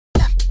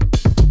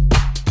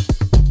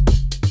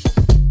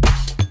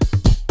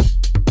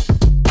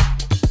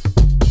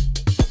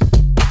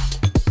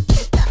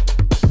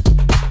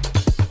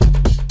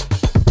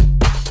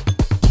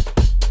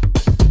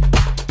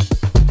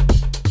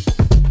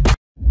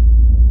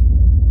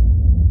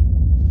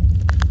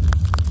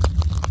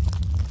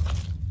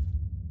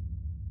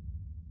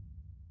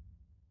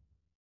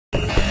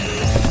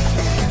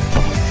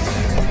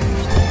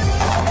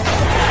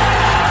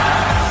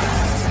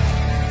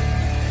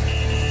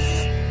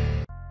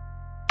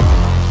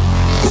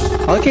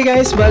Oke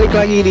guys, balik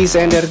lagi di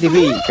Sender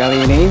TV.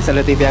 Kali ini Sender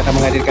TV akan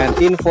menghadirkan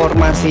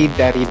informasi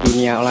dari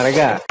dunia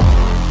olahraga.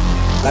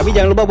 Tapi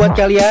jangan lupa buat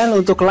kalian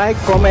untuk like,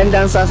 komen,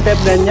 dan subscribe,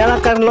 dan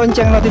nyalakan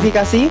lonceng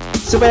notifikasi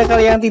supaya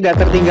kalian tidak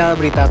tertinggal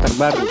berita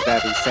terbaru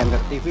dari Sender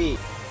TV.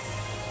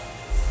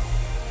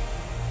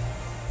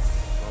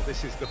 Well,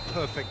 this is the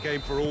perfect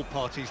game for all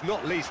parties,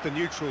 not least the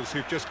neutrals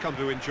who've just come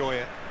to enjoy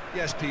it.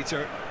 Yes,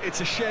 Peter,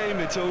 it's a shame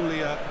it's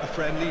only a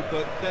friendly,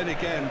 but then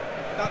again,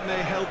 that may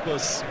help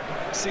us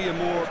see a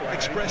more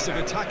expressive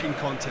attacking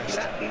contest.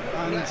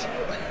 And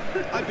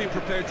I'd be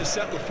prepared to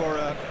settle for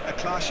a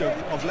clash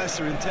of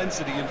lesser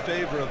intensity in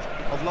favour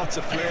of lots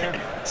of flair,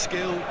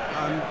 skill,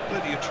 and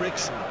plenty of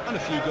tricks, and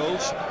a few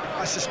goals.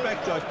 I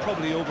suspect I've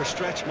probably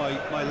overstretched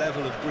my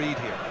level of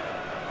greed here.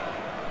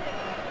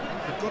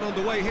 They've got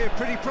underway here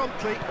pretty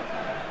promptly.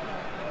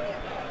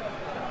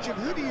 Jim,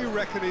 who do you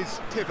reckon is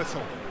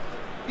pivotal?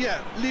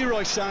 Yeah,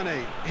 Leroy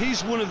Sané.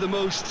 He's one of the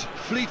most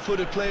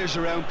fleet-footed players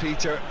around,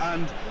 Peter,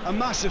 and a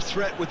massive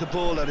threat with the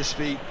ball at his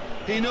feet.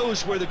 He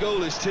knows where the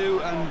goal is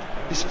too, and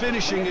his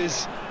finishing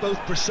is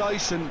both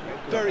precise and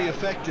very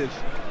effective.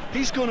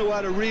 He's going to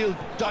add a real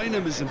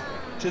dynamism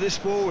to this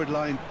forward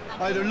line,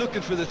 either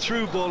looking for the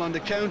through ball on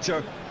the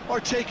counter or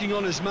taking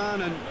on his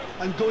man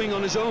and going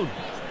on his own.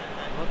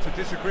 Not to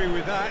disagree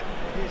with that.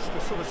 It's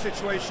the sort of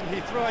situation he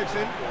thrives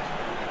in.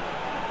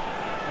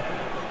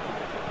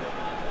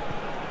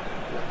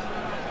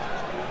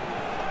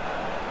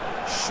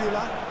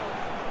 Schüller.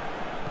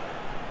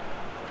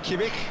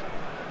 Kimmich.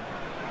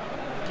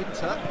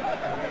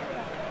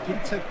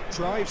 Ginter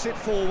drives it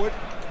forward.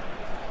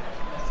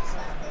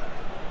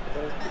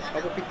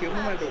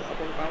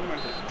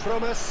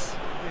 Promise.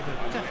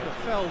 A definite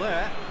fell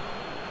there.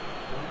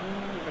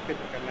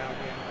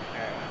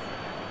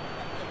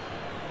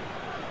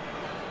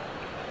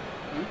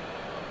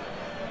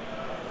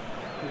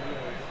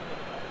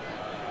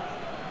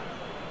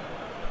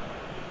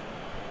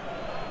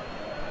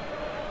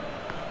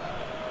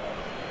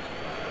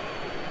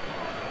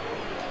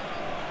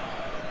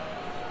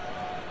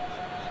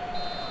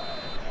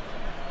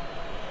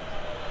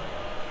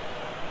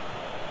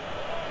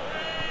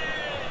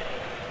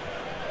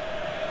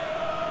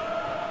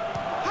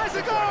 Has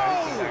a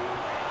goal!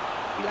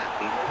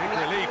 Big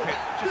relief, it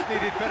just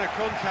needed better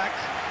contact.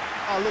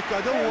 Oh, look,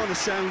 I don't want to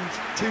sound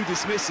too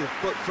dismissive,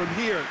 but from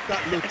here,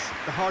 that looks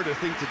the harder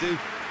thing to do.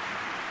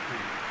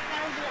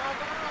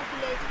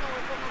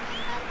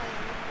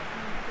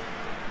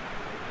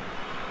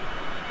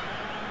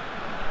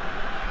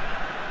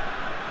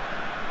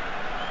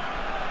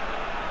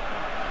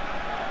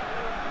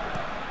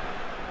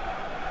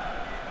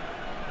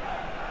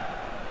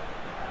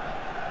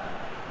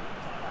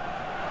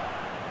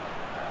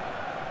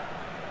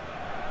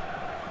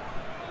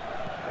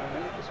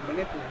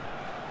 Semenit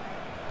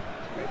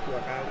 2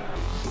 kali.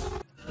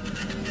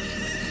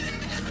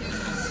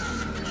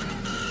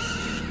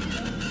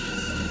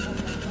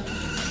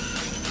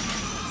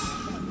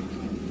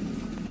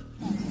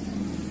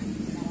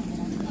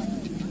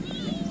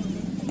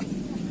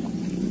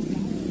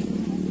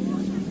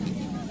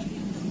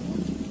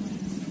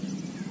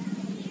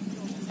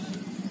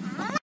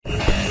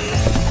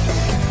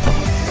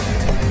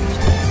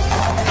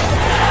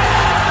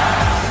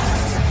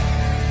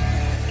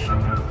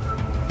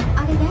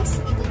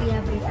 Itu dia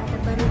berita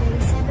terbaru dari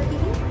Sender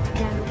TV.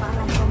 Jangan lupa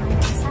like, komen,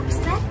 dan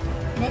subscribe,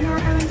 dan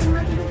nyalakan lonceng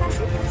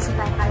notifikasi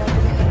supaya kalian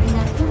tidak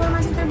ketinggalan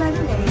informasi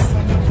terbaru dari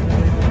Sender TV.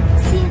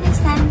 See you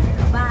next time.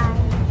 Bye.